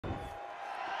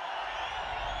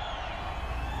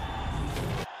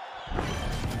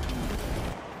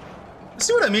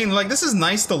what I mean? Like, this is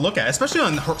nice to look at, especially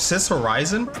on Cis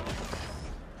Horizon, bro.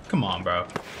 Come on, bro.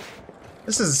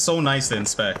 This is so nice to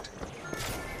inspect.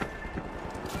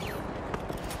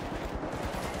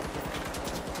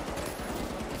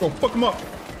 Go fuck him up.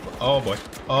 Oh boy.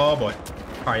 Oh boy.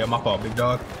 Alright, yo, my fault, big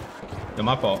dog. Yo,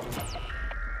 my fault.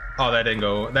 Oh, that didn't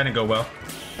go well.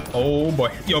 Oh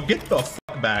boy. Yo, get the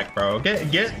fuck back, bro.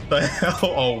 Get the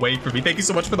hell away from me. Thank you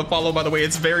so much for the follow, by the way.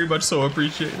 It's very much so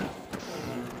appreciated.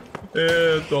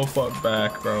 Get the fuck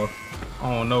back, bro.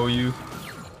 I don't know you.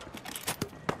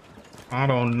 I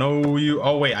don't know you.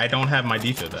 Oh wait, I don't have my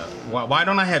defib up. Why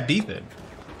don't I have defib?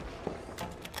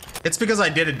 It's because I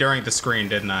did it during the screen,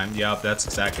 didn't I? Yep, that's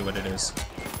exactly what it is.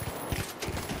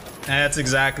 That's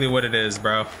exactly what it is,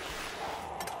 bro.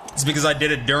 It's because I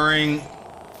did it during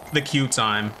the queue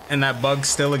time, and that bug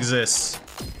still exists.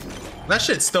 That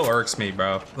shit still irks me,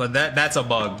 bro. Like that's a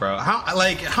bug, bro.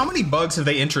 How many bugs have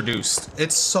they introduced?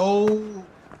 It's so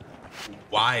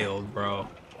wild, bro.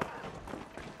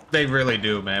 They really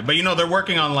do, man. But you know, they're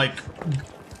working on like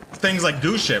things like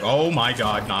goose ship. Oh my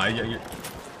god, nah.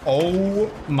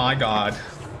 Oh my god.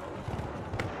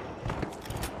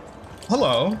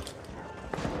 Hello.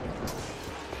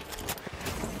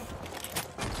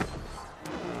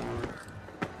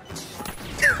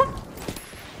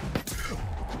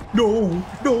 No,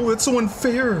 no, that's so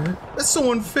unfair. That's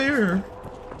so unfair.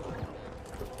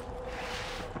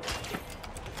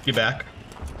 Get back.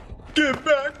 Get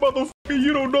back, motherfucker.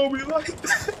 You don't know me like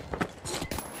that.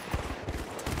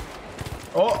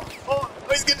 Oh,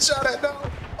 he's getting shot at now.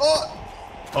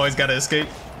 Oh, he's gotta escape.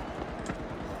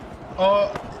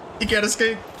 Oh, he can't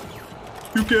escape.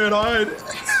 You can't hide.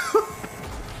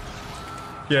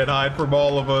 Can't hide from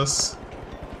all of us.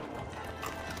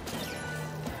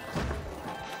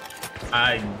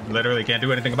 I literally can't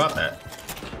do anything about that.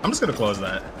 I'm just gonna close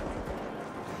that.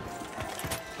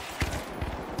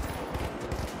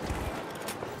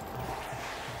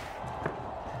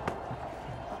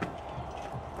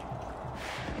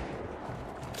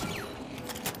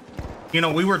 You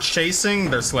know, we were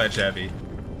chasing their sledge heavy.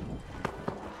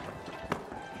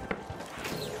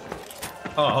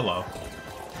 Oh, hello.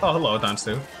 Oh, hello, times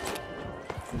two.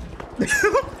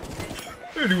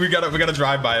 Dude, we gotta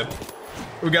drive by him.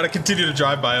 We gotta continue to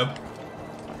drive by him.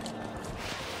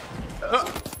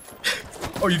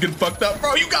 Oh, you get fucked up,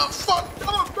 bro. You got fucked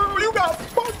up, bro. You got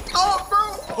fucked up, bro.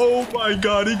 Oh my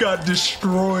god, he got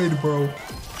destroyed, bro.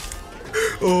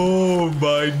 Oh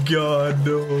my god,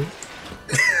 no.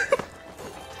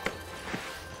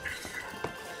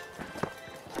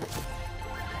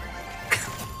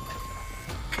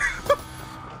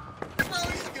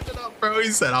 Bro,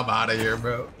 he said, I'm out of here,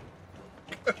 bro.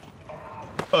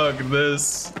 Fuck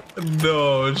this.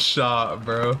 No shot,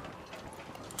 bro.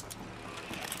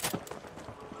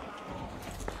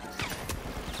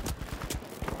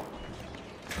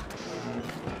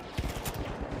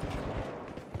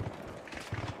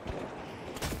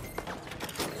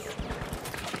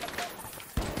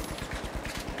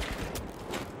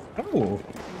 Oh.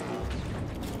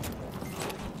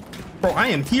 Bro, I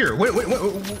am here. Wait,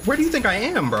 where do you think I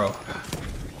am, bro?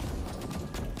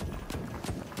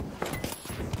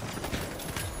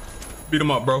 Beat him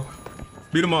up, bro.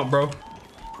 Beat him up, bro.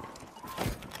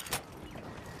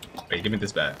 Wait, give me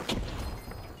this back.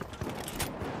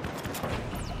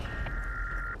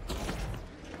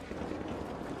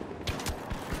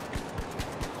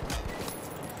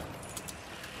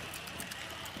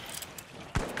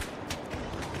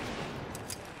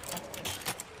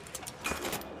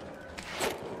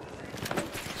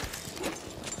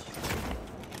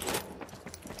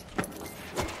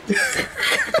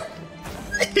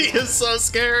 He is so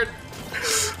scared.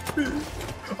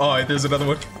 Oh, there's another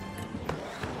one.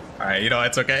 All right, you know,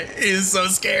 it's okay. He is so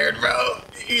scared, bro.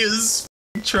 He is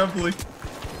trembling.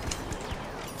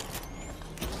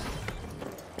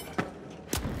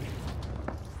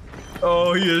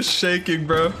 Oh, he is shaking,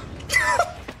 bro.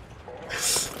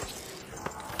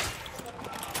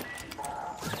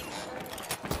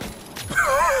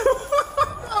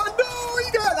 Oh no,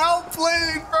 he got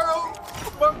outplayed, bro.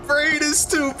 My brain is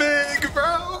too big,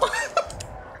 bro.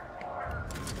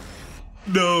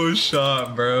 No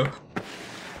shot, bro.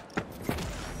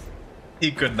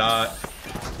 He could not.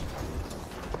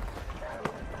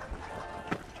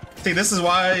 See, this is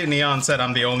why Neon said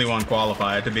I'm the only one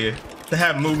qualified to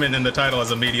have movement in the title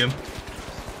as a medium.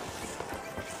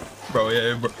 Bro,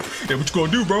 yeah, bro. Yeah, what you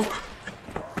gonna do, bro?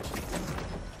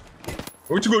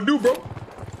 What you gonna do, bro?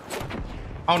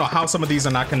 I don't know how some of these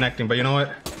are not connecting, but you know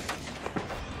what?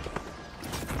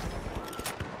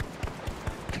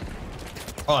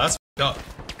 Oh, that's f***ed up.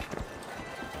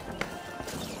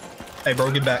 Hey,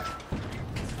 bro, get back.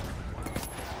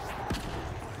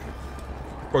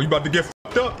 Bro, you about to get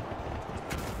fucked up.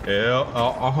 Yeah,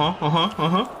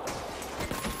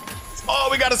 Oh,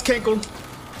 we got us kinkled.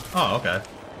 Oh, okay.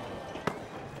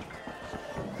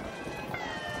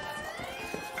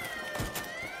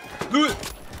 Do it.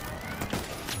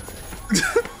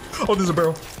 Oh, there's a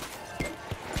barrel.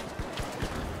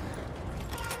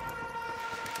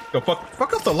 Yo,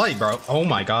 fuck up the light, bro. Oh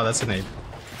my god, that's a nade.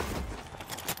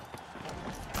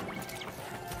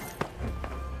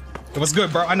 It was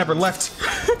good, bro. I never left.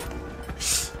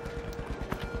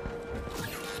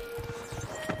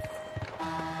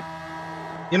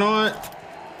 You know what?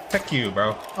 Heck you,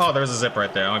 bro. Oh, there's a zip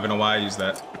right there. I don't even know why I used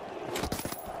that.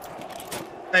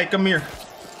 Hey, come here.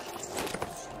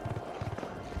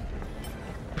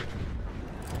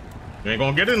 You ain't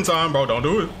gonna get it in time, bro. Don't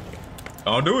do it.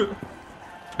 Don't do it.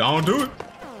 Don't do it.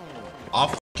 I'll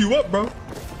f you up, bro.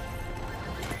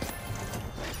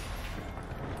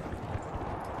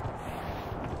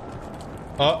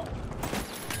 Oh.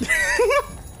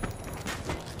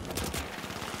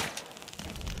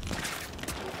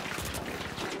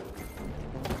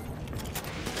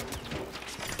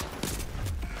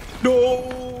 No.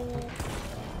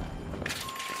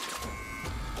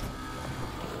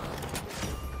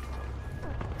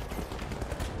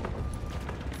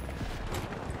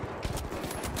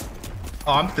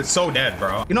 Oh, I'm so dead,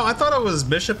 bro. You know, I thought I was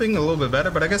bishoping a little bit better,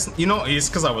 but I guess, you know, it's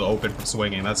because I was open for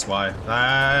swinging. That's why.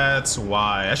 That's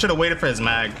why. I should have waited for his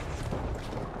mag.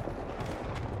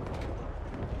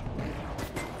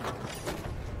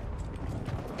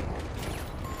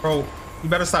 Bro, you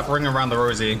better stop ringing around the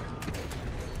rosy.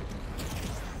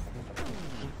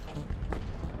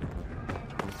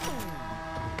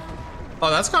 Oh,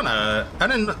 that's kind of... I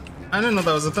didn't know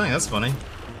that was a thing. That's funny.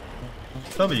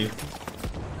 W.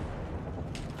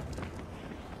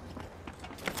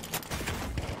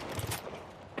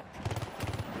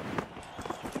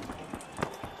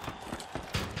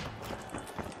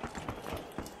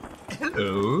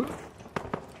 Hello.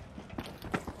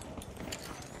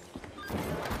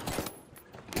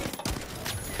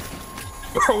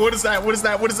 Bro, what is that? What is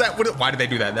that? What is that? Why did they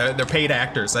do that? They're paid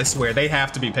actors. I swear, they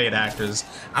have to be paid actors.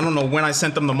 I don't know when I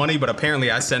sent them the money, but apparently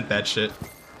I sent that shit.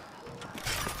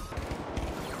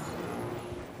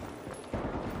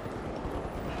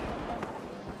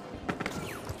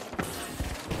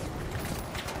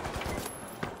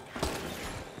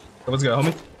 What's good,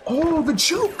 homie? Oh, the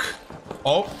joke.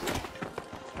 Oh.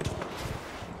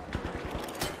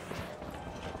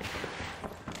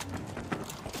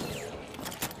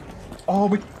 Oh,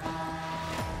 we...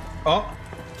 Oh.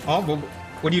 Oh, well,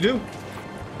 what do you do?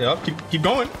 Yep, keep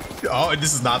going. Oh,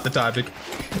 this is not the timing.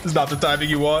 This is not the timing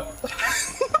you want.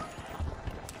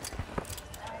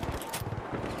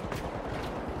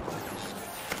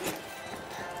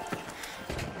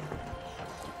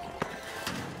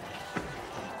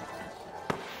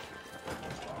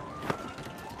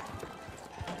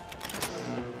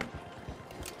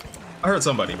 I heard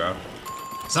somebody, bro.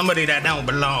 Somebody that don't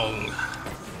belong.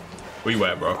 Where you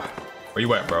at, bro? Where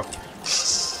you at, bro?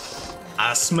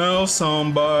 I smell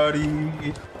somebody.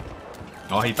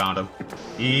 Oh, he found him.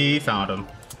 He found him.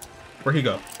 Where'd he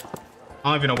go?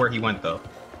 I don't even know where he went, though.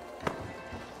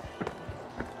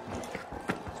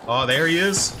 Oh, there he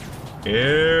is.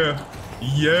 Yeah.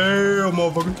 Yeah,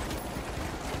 motherfucker.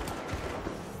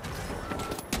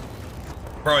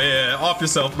 Bro, yeah, off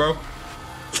yourself, bro.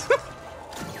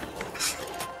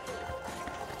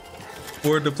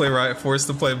 Forced to play Riot, forced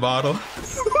to play bottle.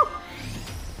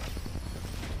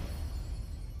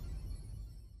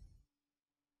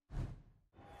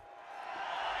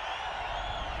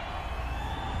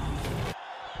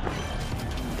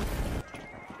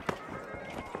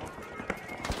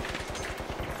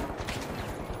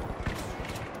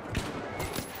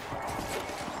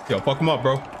 Yo, fuck him up,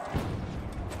 bro.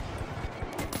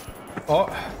 Oh.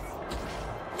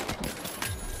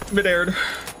 Mid-aired.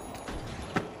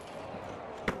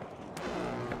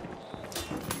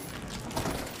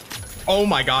 Oh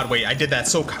my god, wait, I did that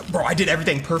so... Bro, I did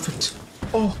everything perfect.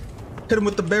 Oh, hit him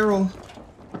with the barrel.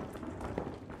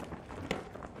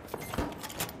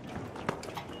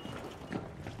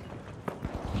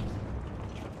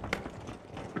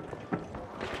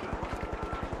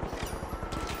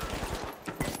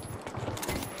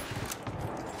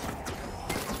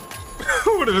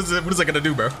 What is that gonna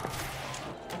do, bro?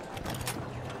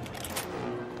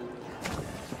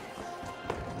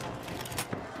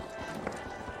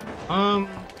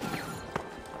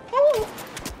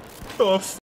 Oh,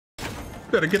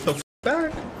 better get the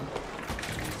back.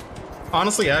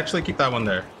 Honestly, actually, keep that one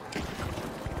there.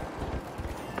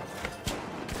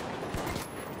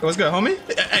 What's good, homie?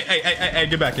 Hey,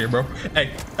 get back here, bro.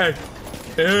 Hey.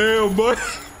 Hell, boy.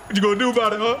 What you gonna do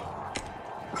about it, huh?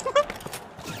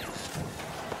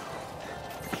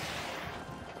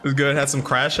 It's good. Had some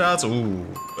crash shots. Ooh,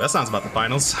 that sounds about the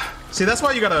finals. See, that's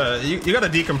why you gotta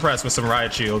decompress with some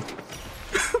Riot Shield.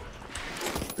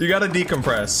 You gotta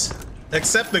decompress.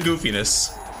 Accept the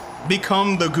goofiness.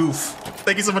 Become the goof.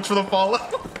 Thank you so much for the follow.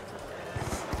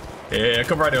 Yeah,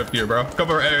 come right up here, bro. Come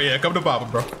right, yeah, come to Papa,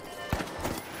 bro.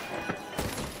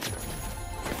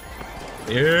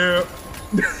 Yeah.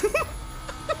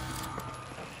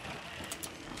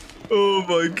 Oh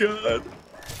my god.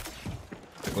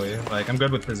 Like, I'm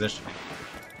good with positioning.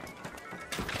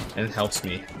 And it helps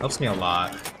me. Helps me a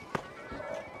lot.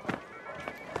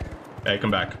 Hey,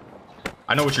 come back.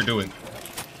 I know what you're doing.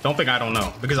 Don't think I don't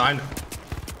know. Because I know.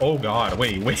 Oh god,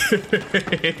 wait.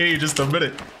 Just a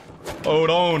minute. Hold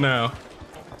on now.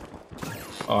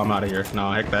 Oh, I'm out of here.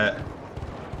 No, heck that.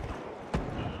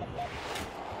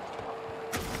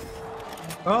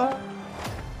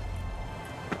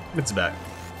 It's back.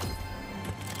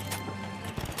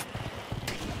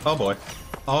 Oh boy.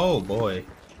 Oh boy.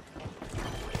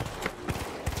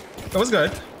 That was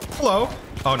good. Hello.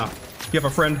 Oh no. You have a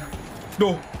friend.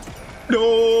 No.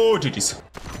 No. GG's.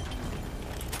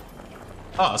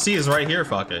 Oh, C is right here.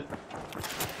 Fuck it.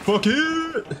 Fuck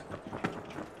it.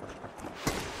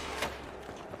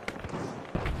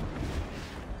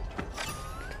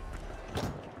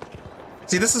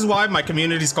 See, this is why my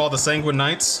community's called the Sanguine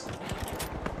Knights.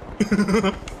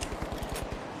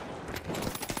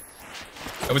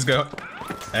 Let's go.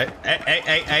 Hey.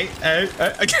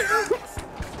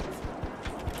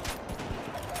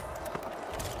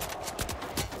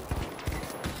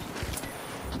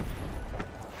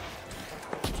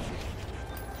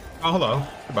 Oh, hello.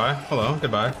 Goodbye. Hello.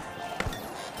 Goodbye.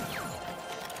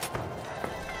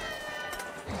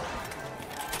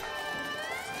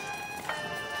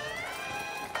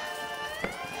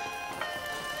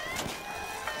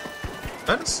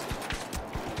 That's...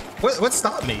 What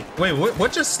stopped me? Wait,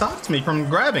 what just stopped me from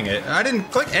grabbing it? I didn't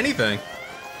click anything.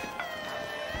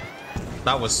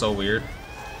 That was so weird.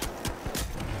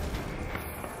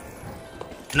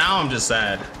 Now I'm just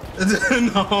sad.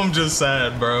 No, I'm just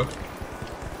sad, bro.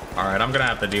 All right, I'm gonna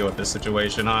have to deal with this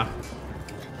situation, huh?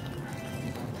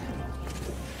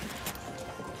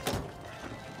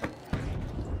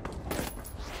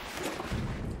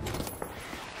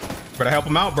 Better help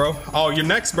him out, bro. Oh, you're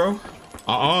next, bro.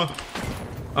 Uh-uh.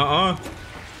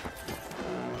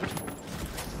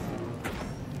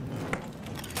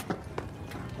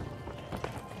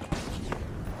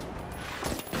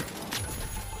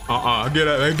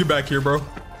 Get back here, bro.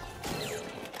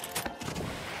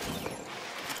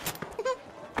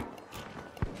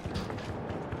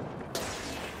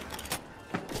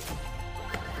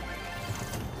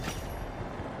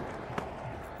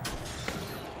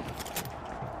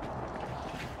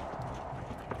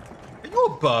 Are you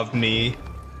above me?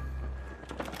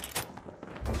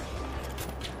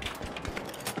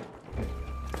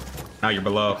 Now you're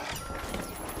below.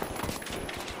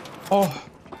 Oh.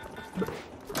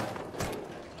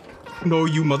 No,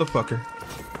 you motherfucker.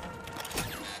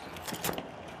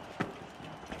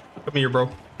 Come here, bro.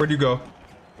 Where'd you go?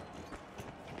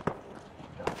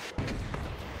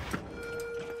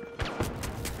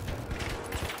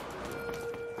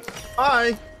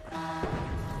 Hi.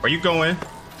 Where you going?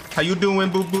 How you doing,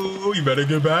 boo-boo? You better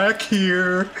get back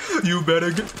here. You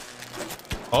better get...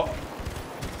 Oh.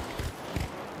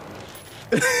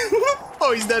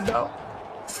 Oh, he's dead now.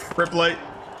 Rip light.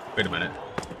 Wait a minute.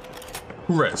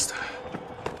 Who rezzed?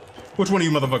 Which one of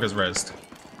you motherfuckers rezzed?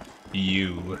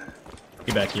 You.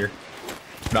 Get back here.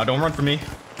 No, don't run for me.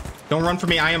 Don't run for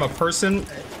me. I am a person.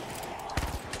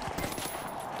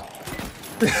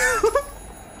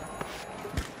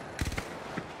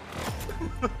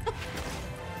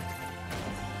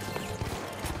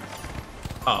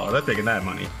 Oh, they're taking that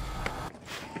money.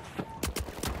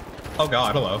 Oh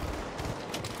god, hello.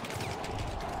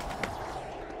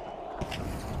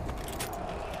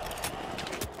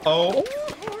 Oh.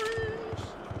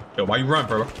 Yo, why you run,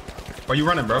 bro? Why you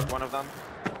running, bro? One of them.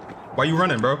 Why you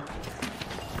running, bro?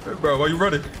 Bro, why you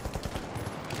running?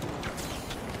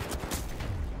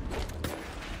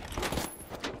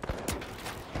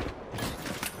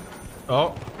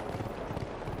 Oh.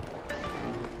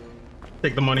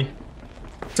 Take the money.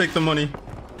 Take the money.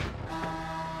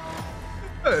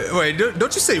 Wait,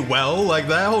 don't you say well like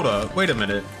that? Hold up. Wait a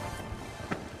minute.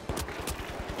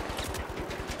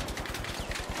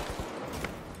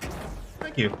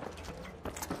 Thank you.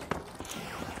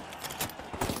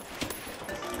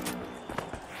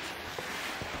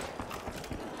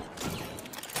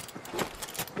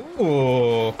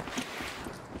 Ooh.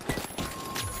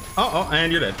 Oh,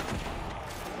 and you're dead.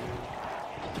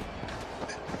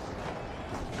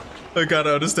 I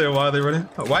gotta understand why they're running.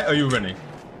 Why are you running?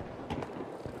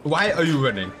 Why are you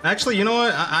running? Actually, you know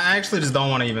what? I actually just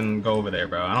don't want to even go over there,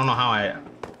 bro. I don't know how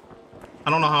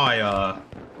I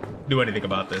do anything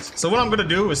about this. So what I'm gonna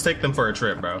do is take them for a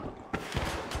trip, bro.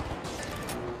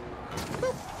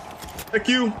 Thank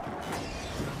you.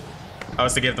 I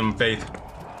was to give them faith.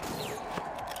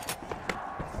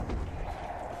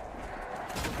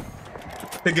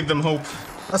 To give them hope.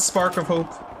 A spark of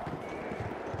hope.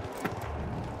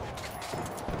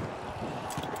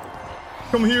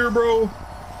 Come here, bro.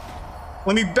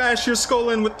 Let me bash your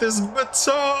skull in with this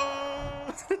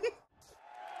baton.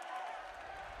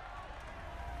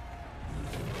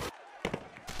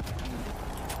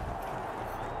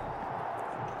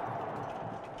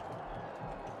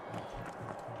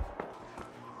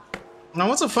 Now,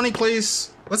 what's a funny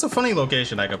place? What's a funny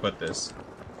location I could put this?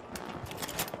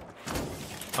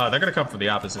 They're gonna come from the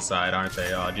opposite side, aren't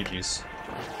they? Oh, GG's.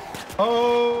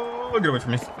 Oh, get away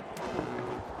from me.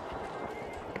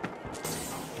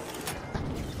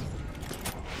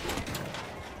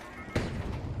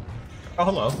 Oh,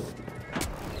 hello.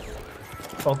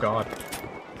 Oh, God.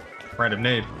 Random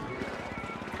nade.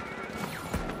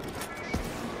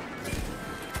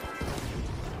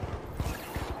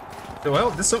 Well,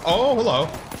 this... Oh, hello.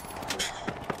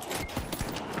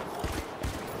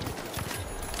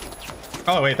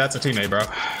 Oh, wait, that's a teammate, bro.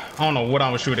 I don't know what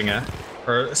I was shooting at.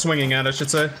 Or swinging at, I should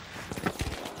say.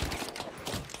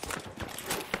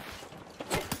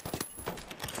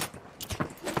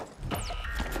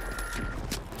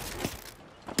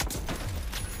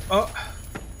 Oh.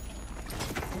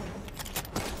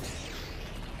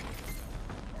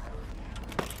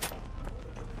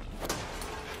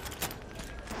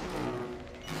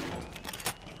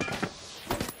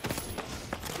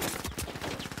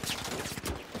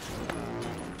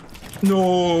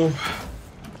 No.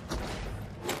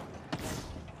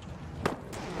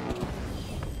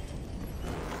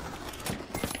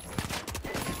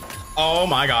 Oh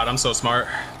my God, I'm so smart.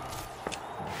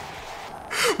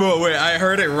 But wait, I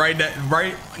heard it right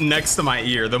next to my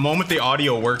ear. The moment the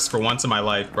audio works for once in my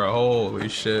life, bro. Holy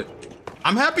shit.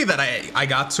 I'm happy that I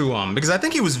got to because I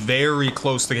think he was very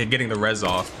close to getting the res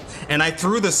off. And I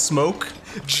threw the smoke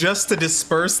just to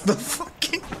disperse the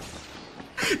fucking...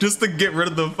 just to get rid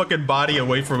of the fucking body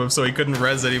away from him so he couldn't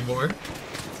res anymore.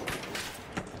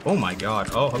 Oh my God.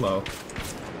 Oh, hello.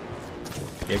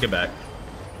 Yeah, get back.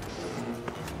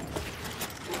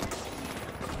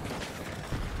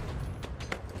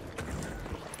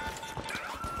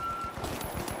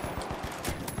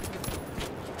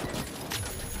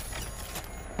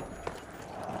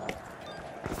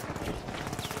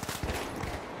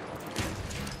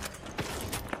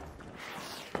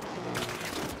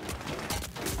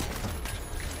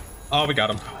 Oh, we got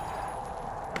him.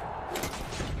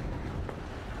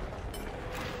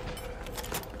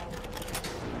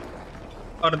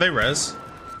 Oh, did they res?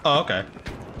 Oh, okay.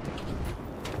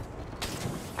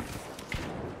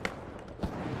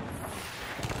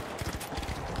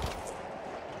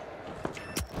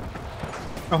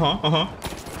 Uh-huh.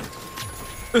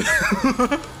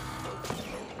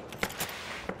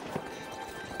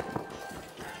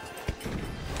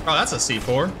 Oh, that's a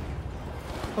C4.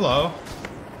 Hello.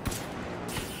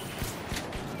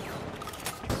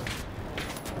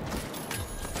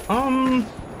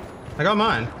 I got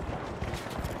mine.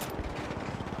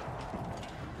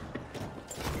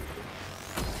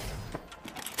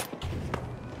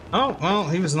 Oh, well,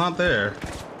 he was not there.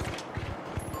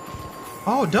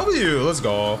 Oh, W, let's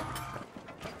go.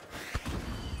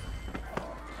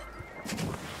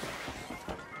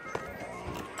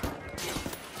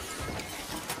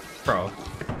 Bro.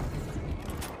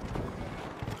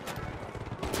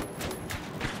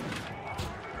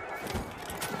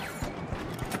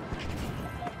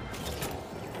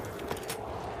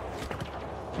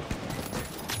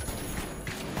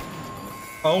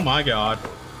 Oh my God.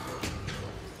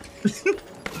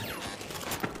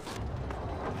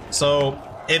 So,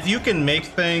 if you can make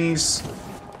things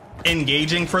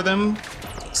engaging for them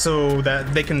so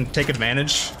that they can take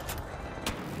advantage.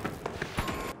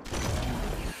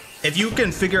 If you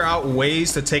can figure out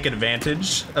ways to take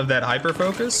advantage of that hyper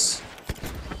focus,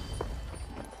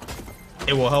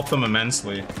 it will help them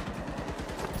immensely.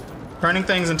 Turning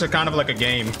things into kind of like a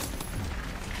game.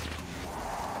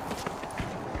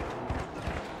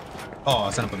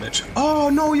 Oh, son of a bitch. Oh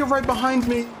no, you're right behind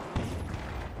me.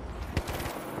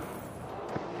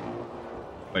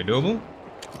 Wait, doable?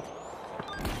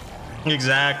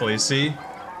 Exactly, see?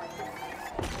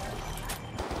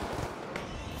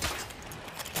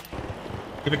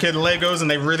 Give a kid Legos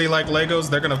and they really like Legos,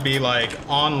 they're gonna be like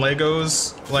on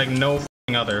Legos like no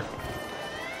f***ing other.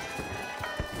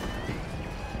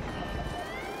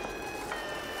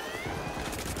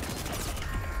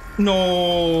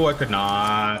 No, I could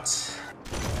not.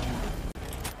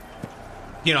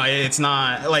 You know, it's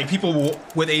not like people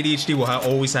with ADHD will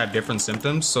always have different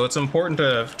symptoms, so it's important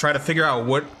to try to figure out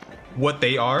what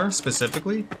they are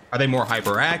specifically. Are they more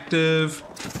hyperactive,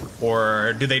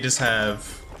 or do they just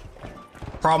have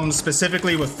problems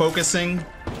specifically with focusing?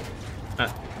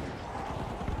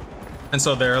 And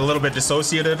so they're a little bit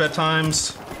dissociative at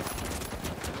times.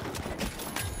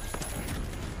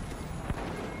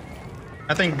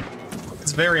 I think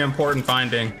it's very important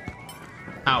finding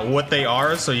out what they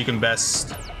are so you can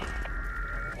best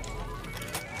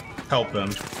help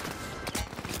them.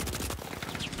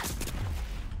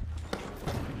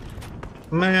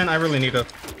 Man, I really need to...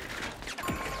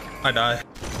 I die.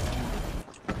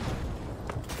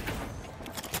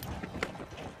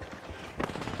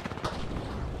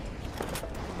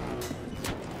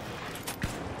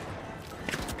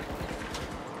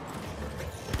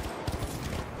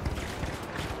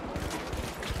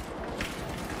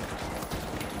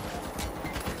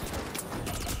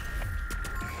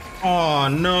 Oh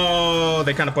no,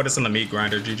 they kind of put us in the meat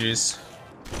grinder, GG's.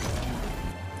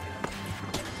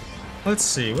 Let's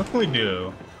see, what can we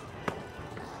do?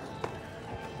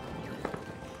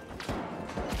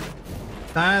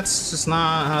 That's just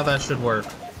not how that should work.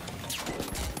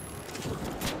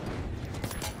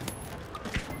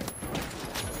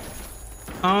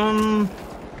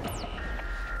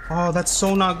 Oh, that's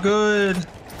so not good.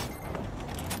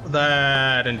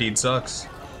 That indeed sucks.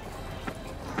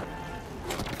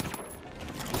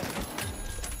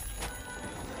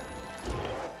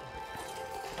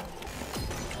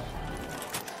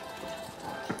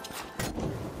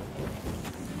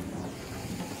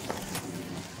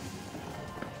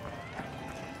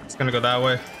 It's gonna go that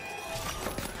way.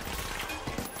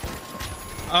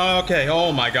 Okay,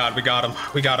 oh my god, we got him.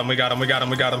 We got him, we got him, we got him,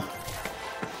 we got him.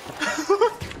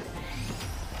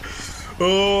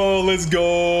 Oh, let's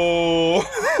go.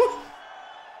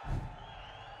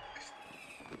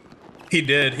 He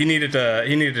did. He needed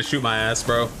to shoot my ass,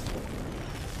 bro.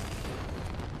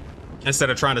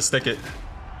 Instead of trying to stick it.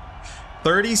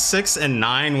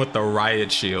 36-9 with the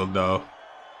Riot shield, though.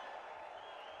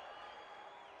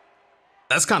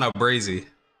 That's kind of brazy.